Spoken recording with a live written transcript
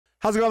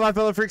How's it going, my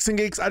fellow freaks and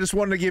geeks? I just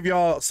wanted to give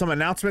y'all some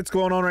announcements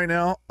going on right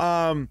now.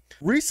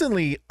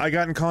 Recently, I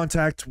got in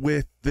contact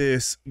with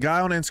this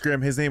guy on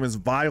Instagram. His name is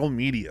Vile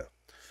Media.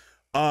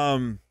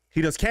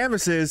 He does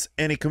canvases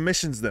and he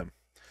commissions them.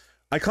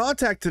 I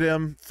contacted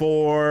him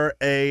for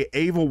a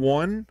Ava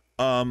 1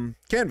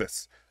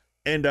 canvas.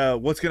 And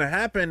what's going to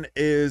happen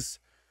is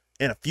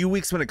in a few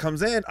weeks when it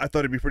comes in, I thought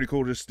it'd be pretty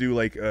cool just to do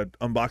like an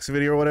unboxing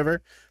video or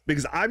whatever,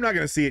 because I'm not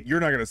going to see it. You're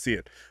not going to see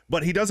it,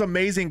 but he does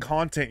amazing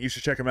content. You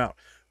should check him out.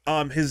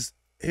 His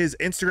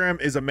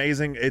Instagram is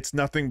amazing. It's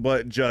nothing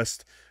but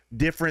just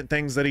different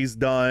things that he's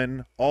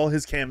done, all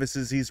his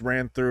canvases he's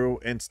ran through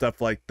and stuff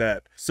like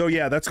that. So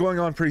yeah, that's going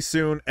on pretty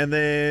soon. And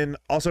then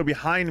also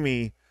behind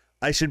me,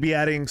 I should be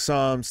adding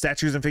some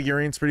statues and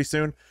figurines pretty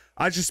soon.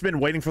 I've just been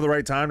waiting for the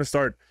right time to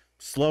start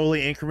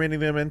slowly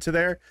incrementing them into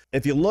there.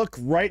 If you look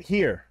right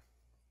here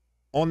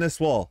on this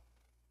wall,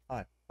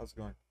 hi, how's it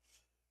going?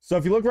 So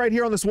if you look right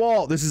here on this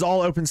wall, this is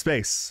all open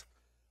space.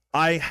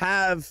 I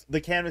have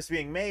the canvas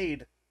being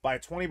made by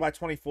 20 by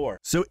 24.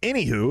 So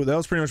anywho, that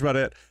was pretty much about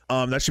it.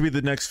 That should be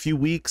the next few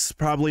weeks,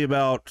 probably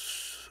about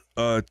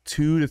 2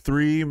 to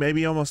 3,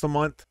 maybe almost a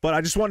month. But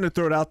I just wanted to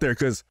throw it out there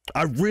because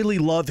I really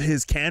love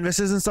his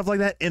canvases and stuff like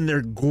that, and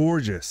they're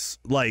gorgeous.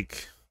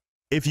 Like,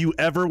 if you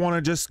ever want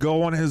to just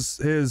go on his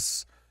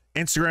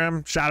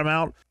Instagram, shout him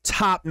out,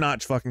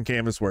 top-notch fucking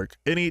canvas work.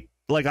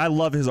 Like, I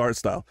love his art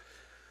style.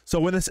 So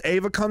when this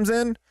Ava comes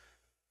in,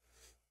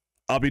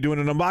 I'll be doing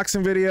an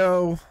unboxing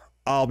video.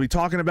 I'll be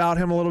talking about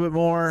him a little bit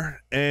more,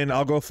 and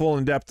I'll go full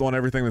in depth on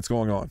everything that's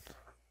going on.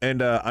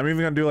 And I'm even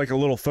gonna do like a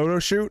little photo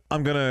shoot.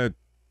 I'm gonna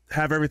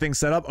have everything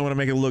set up. I'm gonna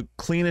make it look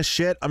clean as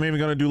shit. I'm even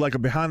gonna do like a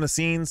behind the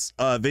scenes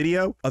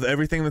video of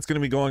everything that's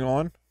gonna be going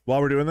on while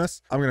we're doing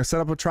this. I'm gonna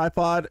set up a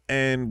tripod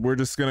and we're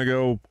just gonna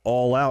go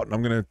all out, and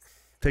I'm gonna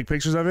take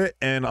pictures of it,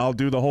 and I'll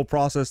do the whole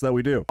process that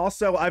we do.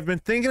 Also, I've been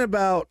thinking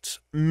about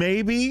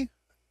maybe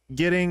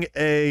getting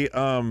a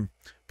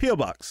P.O.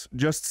 box,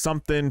 just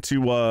something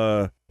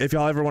to if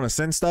y'all ever want to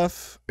send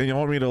stuff and you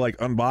want me to like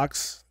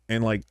unbox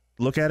and like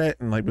look at it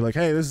and like be like,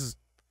 hey, this is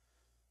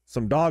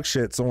some dog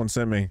shit someone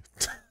sent me.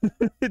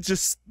 It's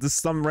just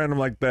something random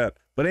like that.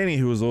 But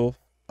anywho,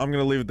 I'm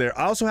gonna leave it there.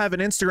 I also have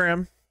an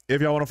Instagram if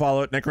y'all want to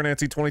follow it,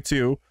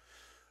 Necronancy22.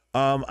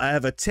 I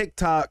have a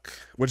TikTok,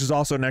 which is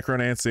also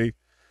Necronancy,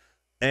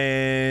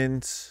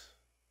 and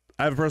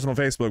I have a personal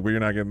Facebook, but you're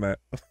not getting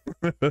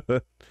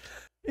that.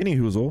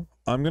 Anywho,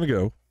 I'm gonna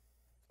go.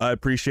 I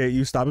appreciate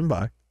you stopping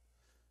by.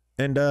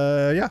 And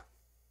yeah,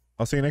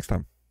 I'll see you next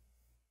time.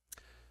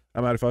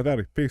 I'm out of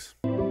 5:30. Peace.